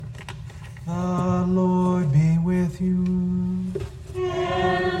The Lord be with you.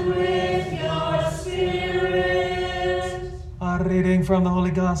 And with your spirit. A reading from the Holy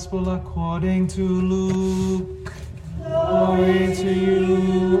Gospel according to Luke. Glory to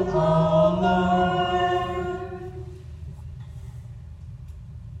you, O Lord.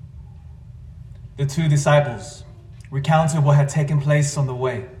 The two disciples recounted what had taken place on the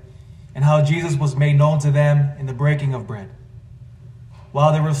way and how Jesus was made known to them in the breaking of bread.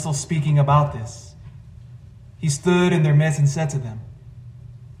 While they were still speaking about this, he stood in their midst and said to them,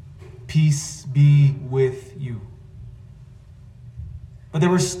 "Peace be with you." But they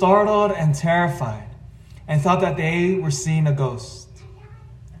were startled and terrified and thought that they were seeing a ghost.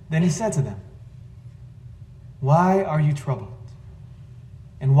 Then he said to them, "Why are you troubled?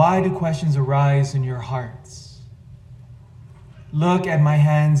 And why do questions arise in your hearts? Look at my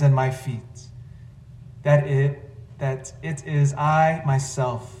hands and my feet, that it is I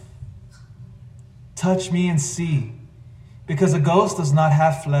myself. Touch me and see, because a ghost does not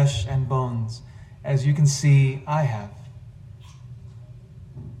have flesh and bones, as you can see I have."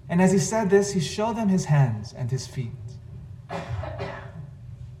 And as he said this, he showed them his hands and his feet.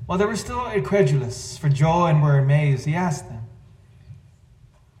 While they were still incredulous for joy and were amazed, he asked them,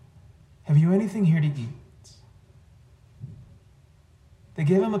 "Have you anything here to eat?" They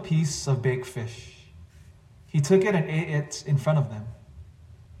gave him a piece of baked fish. He took it and ate it in front of them.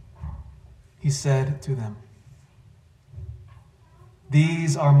 He said to them,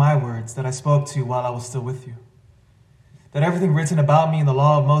 "These are my words that I spoke to you while I was still with you, that everything written about me in the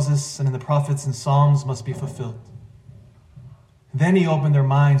law of Moses and in the prophets and Psalms must be fulfilled." Then he opened their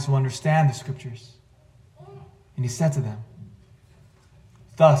minds to understand the scriptures. And he said to them,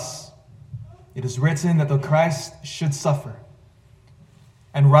 "Thus it is written that the Christ should suffer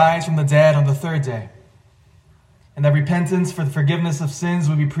and rise from the dead on the third day, and that repentance for the forgiveness of sins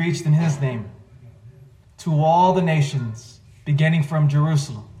will be preached in his name to all the nations, beginning from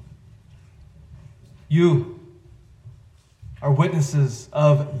Jerusalem. You are witnesses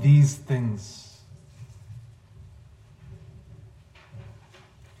of these things."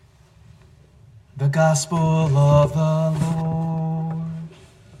 The Gospel of the Lord.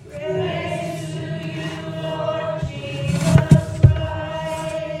 Praise to you, Lord Jesus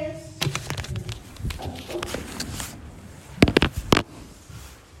Christ.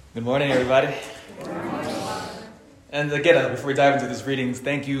 Good morning, everybody. And again, before we dive into these readings,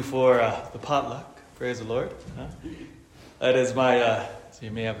 thank you for the potluck. Praise the Lord. That is my, so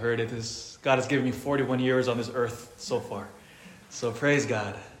you may have heard it, God has given me 41 years on this earth so far. So praise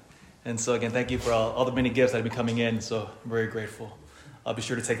God. And so again, thank you for all the many gifts that have been coming in. So I'm very grateful. I'll be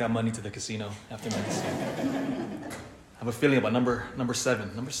sure to take that money to the casino after this. I have a feeling about number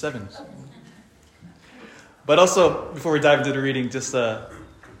seven. Number seven. But also, before we dive into the reading, just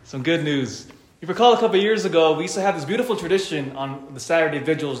some good news. You recall a couple of years ago, we used to have this beautiful tradition on the Saturday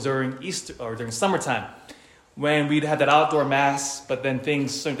vigils during Easter or during summertime, when we'd have that outdoor mass, but then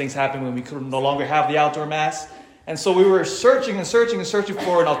certain things happened when we could no longer have the outdoor mass. And so we were searching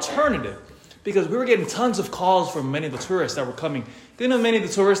for an alternative, because we were getting tons of calls from many of the tourists that were coming. You know, many of the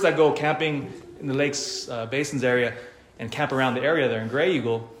tourists that go camping in the lakes, basins area and camp around the area there in Grey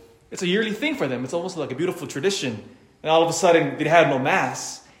Eagle, it's a yearly thing for them. It's almost like a beautiful tradition. And all of a sudden, they had no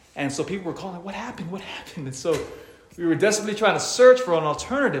mass. And so people were calling, what happened? And so we were desperately trying to search for an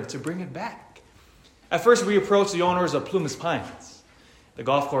alternative to bring it back. At first, we approached the owners of Plumas Pines, the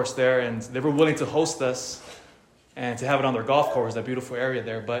golf course there, and they were willing to host us and to have it on their golf course, that beautiful area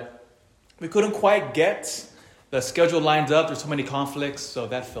there. But we couldn't quite get the schedule lined up. There's so many conflicts, so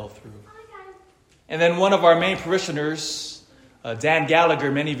that fell through. And then one of our main parishioners, Dan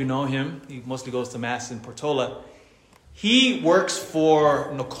Gallagher, many of you know him. He mostly goes to Mass in Portola. He works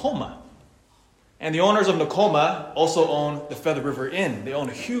for Nakoma. And the owners of Nakoma also own the Feather River Inn. They own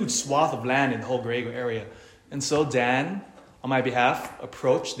a huge swath of land in the whole Grey Eagle area. And so Dan, on my behalf,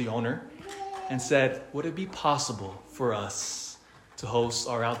 approached the owner and said, would it be possible for us to host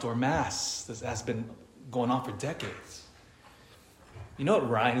our outdoor mass? This has been going on for decades. You know what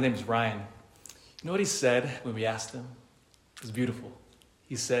Ryan, his name is Ryan. You know what he said when we asked him? It was beautiful.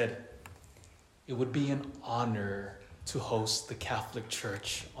 He said, it would be an honor to host the Catholic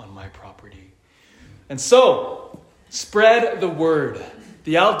Church on my property. And so, spread the word.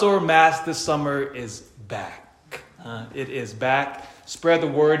 The outdoor mass this summer is back. It is back. Spread the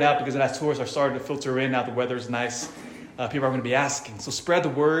word now, because as tourists are starting to filter in, now the weather is nice, people are going to be asking. So spread the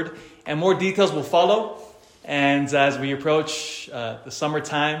word, and more details will follow. And as we approach the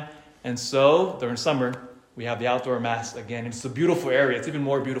summertime, and so during summer, we have the outdoor mass again. It's a beautiful area. It's even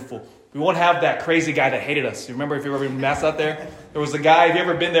more beautiful We won't have that crazy guy that hated us. You remember if you ever been to Mass out there? There was a guy, if you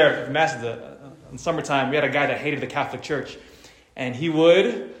ever been there for Mass in summertime, we had a guy that hated the Catholic Church. And he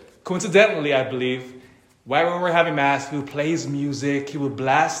would, coincidentally, I believe, right when we were having Mass, he would play his music. He would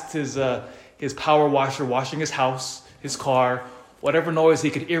blast his power washer, washing his house, his car, whatever noise he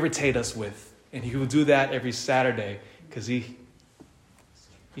could irritate us with. And he would do that every Saturday because he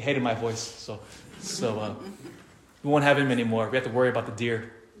hated my voice. So we won't have him anymore. We have to worry about the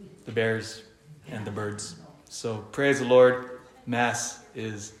deer, the bears, and the birds. So praise the Lord. Mass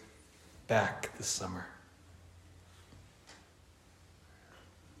is back this summer.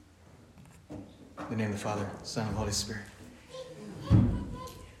 In the name of the Father, Son, and Holy Spirit.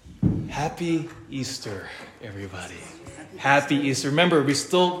 Happy Easter, everybody. Happy Easter. Remember,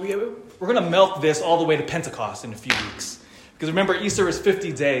 we're going to milk this all the way to Pentecost in a few weeks. Because remember, Easter is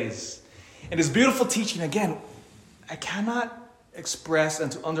 50 days. And this beautiful teaching, again, I cannot express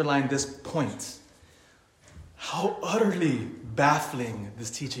and to underline this point. How utterly baffling this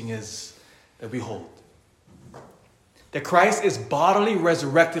teaching is that we hold. That Christ is bodily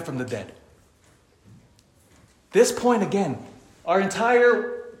resurrected from the dead. This point, again, our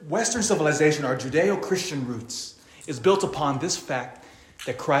entire Western civilization, our Judeo-Christian roots, is built upon this fact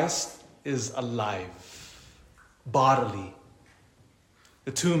that Christ is alive, bodily.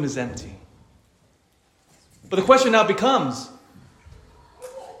 The tomb is empty. But the question now becomes,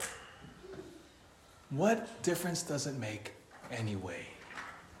 what difference does it make anyway?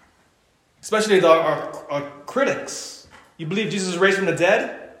 Especially our critics. You believe Jesus is raised from the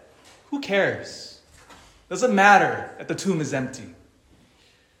dead? Who cares? Doesn't matter that the tomb is empty.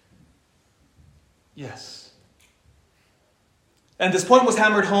 Yes. And this point was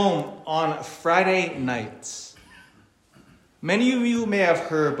hammered home on Friday nights. Many of you may have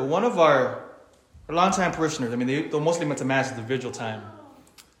heard, but one of our longtime parishioners, they mostly went to Mass at the vigil time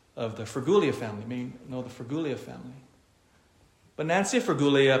of the Fruguglia family. You may know the Fruguglia family. But Nancy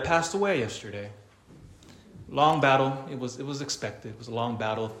Fruguglia passed away yesterday. Long battle. It was expected. It was a long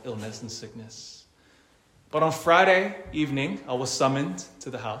battle of illness and sickness. But on Friday evening, I was summoned to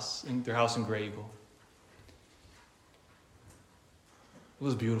their house in Grey Eagle. It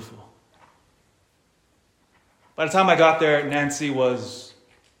was beautiful. By the time I got there, Nancy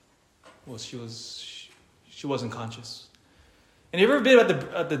she wasn't conscious. And if you've ever been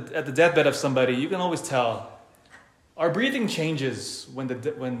at the deathbed of somebody, you can always tell our breathing changes when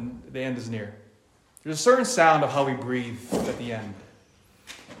the end is near. There's a certain sound of how we breathe at the end.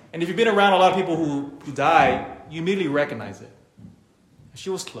 And if you've been around a lot of people who die, you immediately recognize it.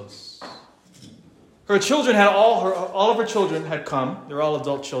 She was close. Her children had all of her children had come. They're all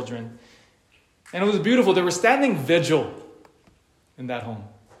adult children. And it was beautiful. They were standing vigil in that home,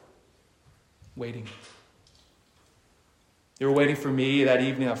 waiting. They were waiting for me that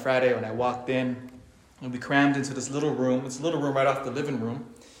evening on Friday when I walked in. And we crammed into this little room. It's a little room right off the living room.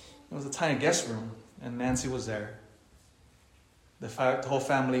 It was a tiny guest room. And Nancy was there. The whole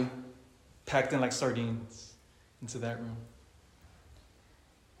family packed in like sardines into that room.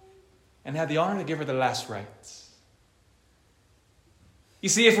 And had the honor to give her the last rites. You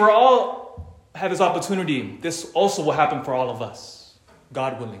see, if we're all have this opportunity, this also will happen for all of us,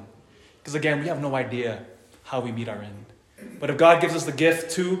 God willing. Because again, we have no idea how we meet our end. But if God gives us the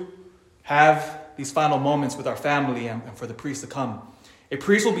gift to have these final moments with our family and for the priest to come, a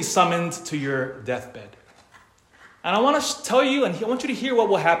priest will be summoned to your deathbed. And I want to tell you, and I want you to hear what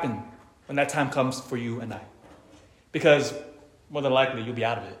will happen when that time comes for you and I. Because more than likely, you'll be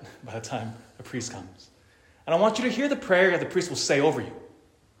out of it by the time a priest comes. And I want you to hear the prayer that the priest will say over you.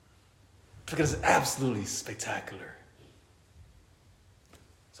 Because it's absolutely spectacular.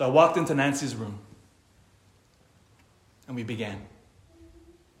 So I walked into Nancy's room. And we began.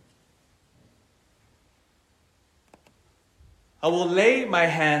 I will lay my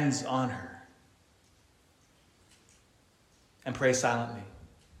hands on her and pray silently.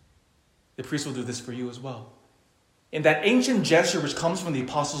 The priest will do this for you as well. In that ancient gesture which comes from the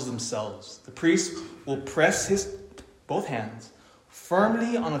apostles themselves, the priest will press his both hands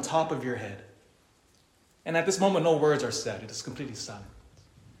firmly on the top of your head. And at this moment, no words are said. It is completely silent.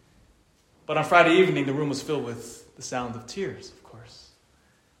 But on Friday evening, the room was filled with the sound of tears, of course.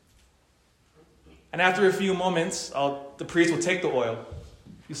 And after a few moments, the priest will take the oil.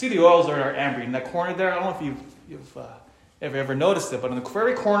 You see the oils are amber. In that corner there, I don't know if you've ever noticed it, but in the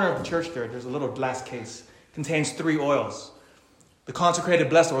very corner of the church there's a little glass case. It contains 3 oils. The consecrated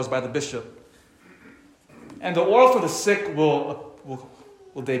blessed oils by the bishop. And the oil for the sick will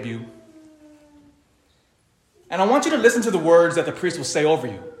debut. And I want you to listen to the words that the priest will say over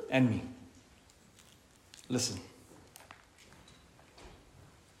you and me. Listen.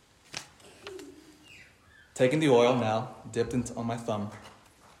 taking the oil now, dipped on my thumb.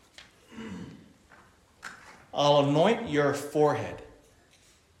 I'll anoint your forehead.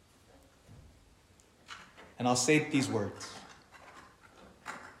 And I'll say these words.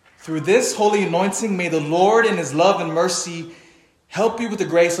 Through this holy anointing, may the Lord in his love and mercy help you with the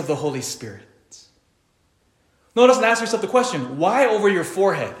grace of the Holy Spirit. Notice and ask yourself the question, why over your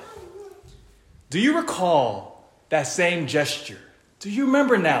forehead? Do you recall that same gesture? Do you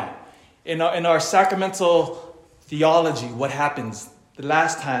remember now in our sacramental theology what happens the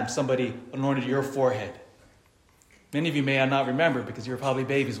last time somebody anointed your forehead? Many of you may not remember because you were probably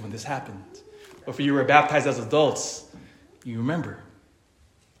babies when this happened. Or if you were baptized as adults, you remember.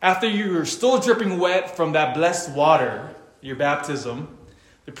 After you were still dripping wet from that blessed water, your baptism,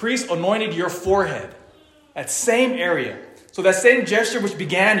 the priest anointed your forehead, that same area. So that same gesture which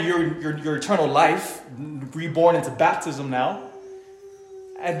began your eternal life, reborn into baptism now,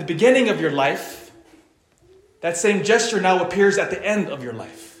 at the beginning of your life, that same gesture now appears at the end of your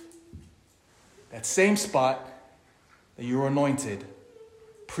life. That same spot that you were anointed,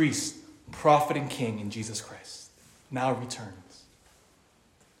 priest, prophet, and king in Jesus Christ, now returns.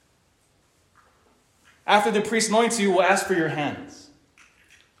 After the priest anoints you, we'll ask for your hands.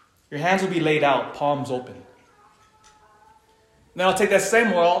 Your hands will be laid out, palms open. Then I'll take that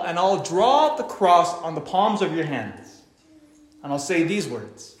same oil and I'll draw the cross on the palms of your hands. And I'll say these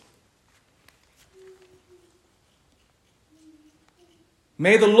words.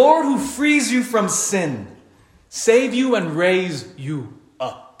 May the Lord who frees you from sin save you and raise you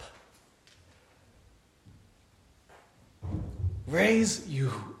up. Raise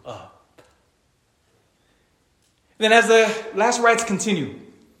you up. Then as the last rites continue,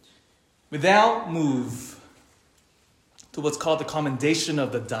 we now move to what's called the commendation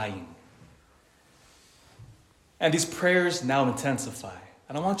of the dying. And these prayers now intensify.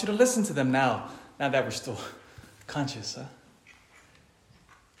 And I want you to listen to them now that we're still conscious.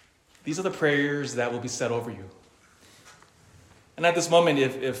 These are the prayers that will be said over you. And at this moment,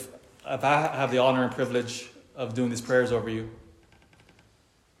 if I have the honor and privilege of doing these prayers over you,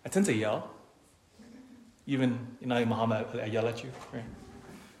 I tend to yell. Even, Muhammad, I yell at you, right?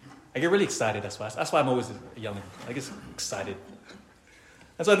 I get really excited, that's why I'm always yelling. I get excited.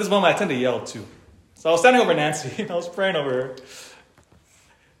 And so at this moment, I tend to yell too. So I was standing over Nancy, and I was praying over her.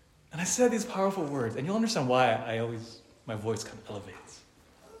 And I said these powerful words, and you'll understand why my voice kind of elevates.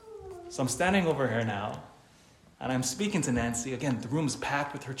 So I'm standing over her now, and I'm speaking to Nancy. Again, the room is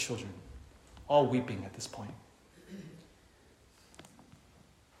packed with her children, all weeping at this point.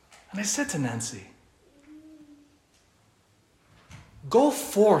 And I said to Nancy, go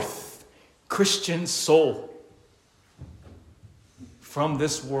forth, Christian soul, from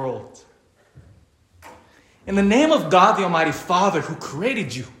this world. In the name of God, the Almighty Father, who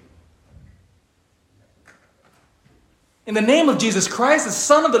created you. In the name of Jesus Christ, the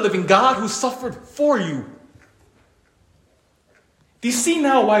Son of the living God, who suffered for you. Do you see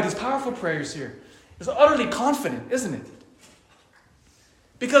now why these powerful prayers here is utterly confident, isn't it?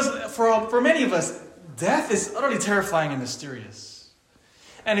 Because for many of us, death is utterly terrifying and mysterious.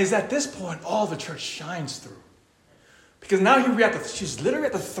 And it's at this point all the church shines through. Because now she's literally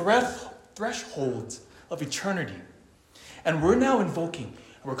at the threshold of eternity. And we're now invoking,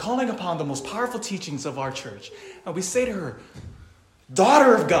 we're calling upon the most powerful teachings of our church. And we say to her,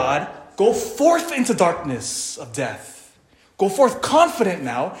 daughter of God, go forth into darkness of death. Go forth confident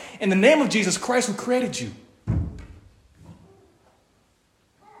now in the name of Jesus Christ who created you.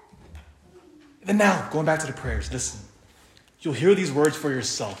 And now, going back to the prayers, listen. You'll hear these words for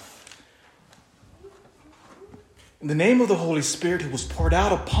yourself. In the name of the Holy Spirit who was poured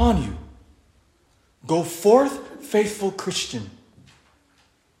out upon you, go forth, faithful Christian.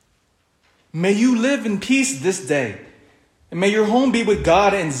 May you live in peace this day, and may your home be with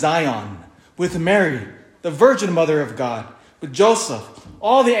God in Zion, with Mary, the Virgin Mother of God, with Joseph,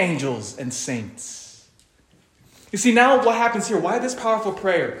 all the angels and saints. You see, now what happens here, why this powerful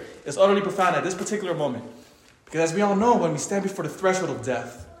prayer is utterly profound at this particular moment. Because as we all know, when we stand before the threshold of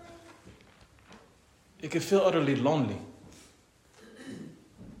death, it can feel utterly lonely.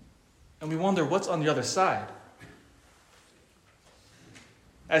 And we wonder what's on the other side.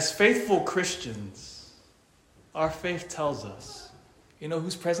 As faithful Christians, our faith tells us, you know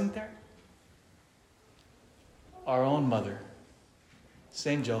who's present there? Our own mother,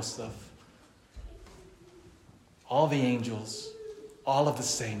 Saint Joseph, all the angels, all of the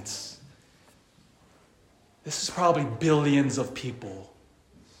saints. This is probably billions of people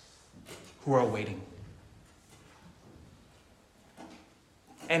who are waiting.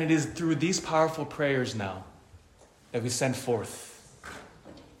 And it is through these powerful prayers now that we send forth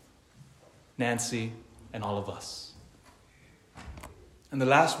Nancy, and all of us. And the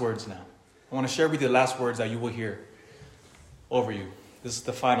last words now. I want to share with you the last words that you will hear over you. This is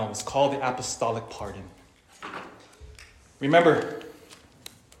the final. It's called the apostolic pardon. Remember,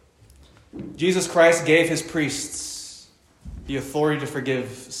 Jesus Christ gave his priests the authority to forgive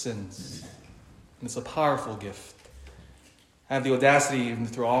sins. And it's a powerful gift. I have the audacity, even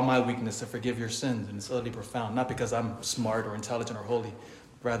through all my weakness, to forgive your sins. And it's utterly profound. Not because I'm smart or intelligent or holy,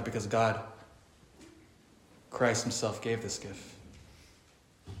 but rather because God, Christ himself, gave this gift.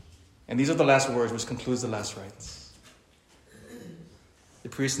 And these are the last words, which concludes the last rites. The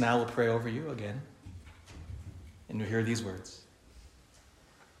priest now will pray over you again. And you'll hear these words.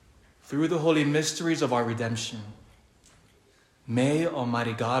 Through the holy mysteries of our redemption, may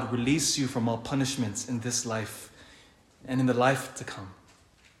Almighty God release you from all punishments in this life and in the life to come.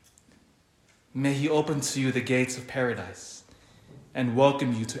 May he open to you the gates of paradise and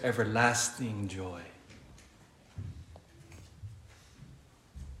welcome you to everlasting joy.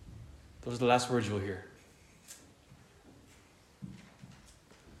 Those are the last words you'll hear.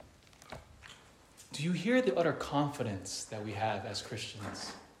 Do you hear the utter confidence that we have as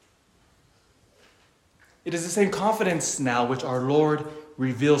Christians? It is the same confidence now which our Lord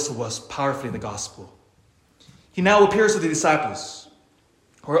reveals to us powerfully in the gospel. He now appears to the disciples,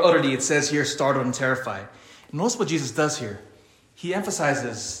 who are utterly, it says here, startled and terrified. And notice what Jesus does here. He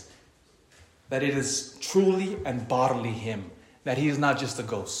emphasizes that it is truly and bodily him, that he is not just a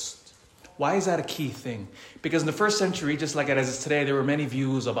ghost. Why is that a key thing? Because in the first century, just like it is today, there were many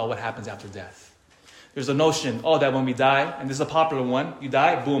views about what happens after death. There's a notion, that when we die, and this is a popular one, you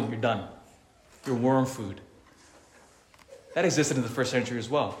die, boom, you're done. You're worm food. That existed in the first century as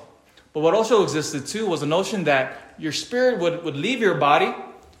well. But what also existed too was the notion that your spirit would leave your body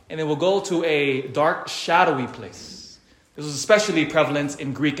and it will go to a dark, shadowy place. This was especially prevalent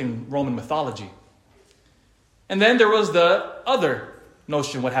in Greek and Roman mythology. And then there was the other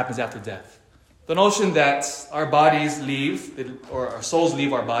notion, what happens after death. The notion that our bodies leave, or our souls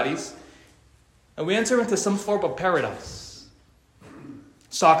leave our bodies, and we enter into some form of paradise.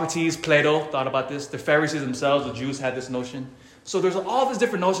 Socrates, Plato thought about this. The Pharisees themselves, the Jews, had this notion. So there's all this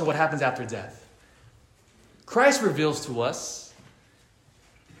different notion of what happens after death. Christ reveals to us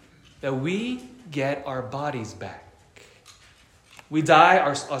that we get our bodies back. We die,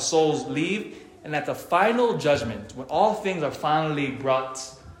 our souls leave, and at the final judgment, when all things are finally brought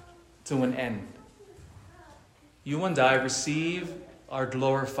to an end, you and I receive our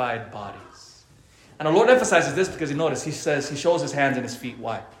glorified bodies. And our Lord emphasizes this because he shows his hands and his feet.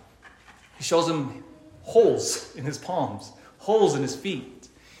 Why? He shows them holes in his palms, holes in his feet,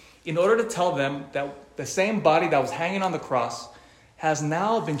 in order to tell them that the same body that was hanging on the cross has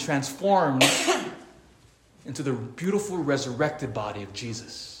now been transformed into the beautiful resurrected body of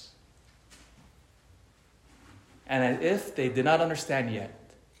Jesus. And as if they did not understand yet,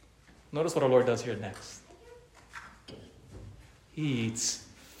 notice what our Lord does here next. He eats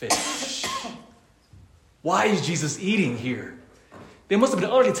fish. Why is Jesus eating here? They must have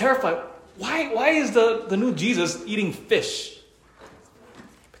been utterly terrified. Why is the new Jesus eating fish?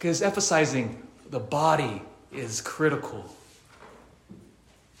 Because emphasizing the body is critical.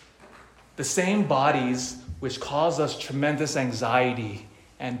 The same bodies which cause us tremendous anxiety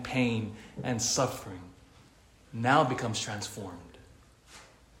and pain and suffering now becomes transformed.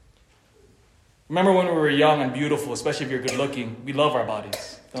 Remember when we were young and beautiful, especially if you're good looking, we love our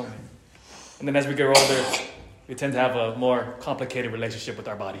bodies, don't we? And then as we get older, we tend to have a more complicated relationship with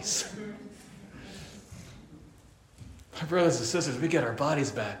our bodies. My brothers and sisters, we get our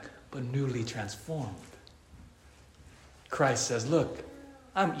bodies back, but newly transformed. Christ says, look,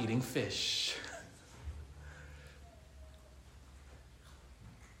 I'm eating fish.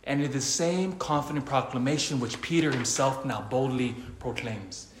 And in the same confident proclamation which Peter himself now boldly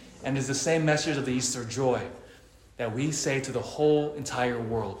proclaims, and is the same message of the Easter joy that we say to the whole entire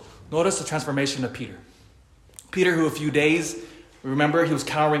world. Notice the transformation of Peter. Peter, who a few days, remember, he was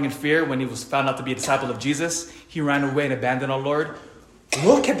cowering in fear when he was found out to be a disciple of Jesus. He ran away and abandoned our Lord.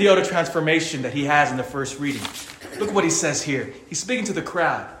 Look at the utter transformation that he has in the first reading. Look what he says here. He's speaking to the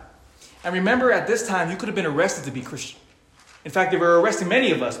crowd. And remember, at this time, you could have been arrested to be Christian. In fact, they were arresting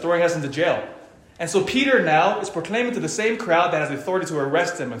many of us, throwing us into jail. And so Peter now is proclaiming to the same crowd that has the authority to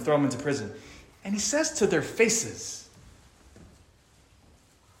arrest him and throw him into prison. And he says to their faces,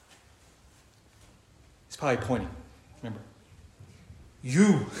 he's probably pointing, remember.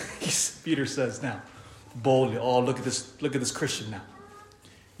 You, Peter says now, boldly, look at this Christian now.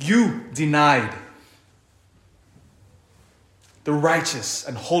 You denied the righteous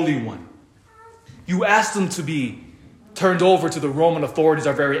and holy one. You asked him to be turned over to the Roman authorities,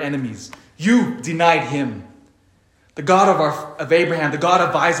 our very enemies. You denied him. The God of Abraham, the God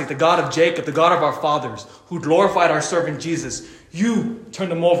of Isaac, the God of Jacob, the God of our fathers, who glorified our servant Jesus, you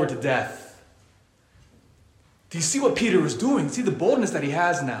turned him over to death. Do you see what Peter is doing? See the boldness that he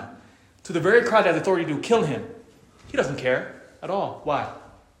has now. To the very crowd that has authority to kill him. He doesn't care at all. Why?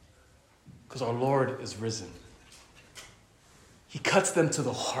 Because our Lord is risen. He cuts them to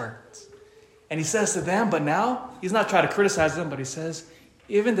the heart. And he says to them, but now, he's not trying to criticize them, but he says,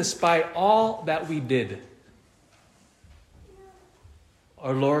 even despite all that we did,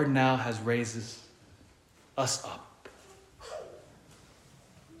 our Lord now has raised us up,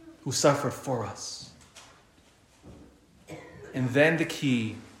 who suffered for us. And then the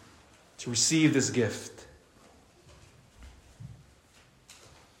key to receive this gift.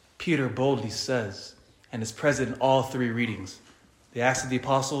 Peter boldly says, and is present in all three readings, the Acts of the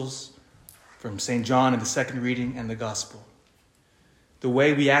Apostles, from St. John in the second reading, and the Gospel. The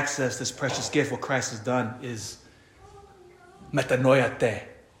way we access this precious gift, what Christ has done, is metanoiate,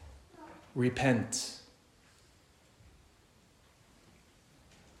 repent.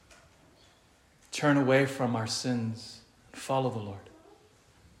 Turn away from our sins and follow the Lord.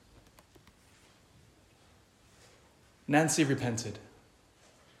 Nancy repented.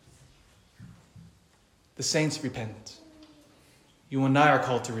 The saints repent. You and I are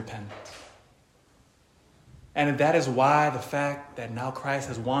called to repent. And that is why the fact that now Christ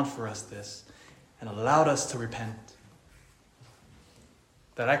has won for us this and allowed us to repent,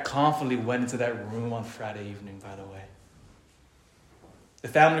 that I confidently went into that room on Friday evening, by the way. The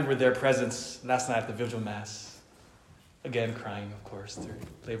family were there present last night at the Vigil Mass. Again, crying, of course.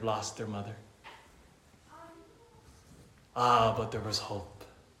 They've lost their mother. But there was hope.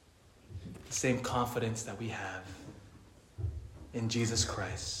 The same confidence that we have in Jesus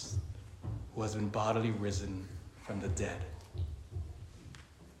Christ, who has been bodily risen from the dead.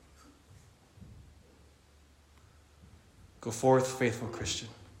 Go forth, faithful Christian.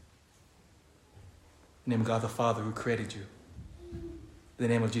 In the name of God the Father, who created you. In the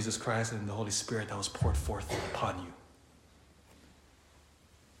name of Jesus Christ and the Holy Spirit that was poured forth upon you.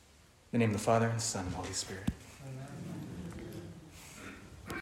 In the name of the Father, and the Son, and the Holy Spirit.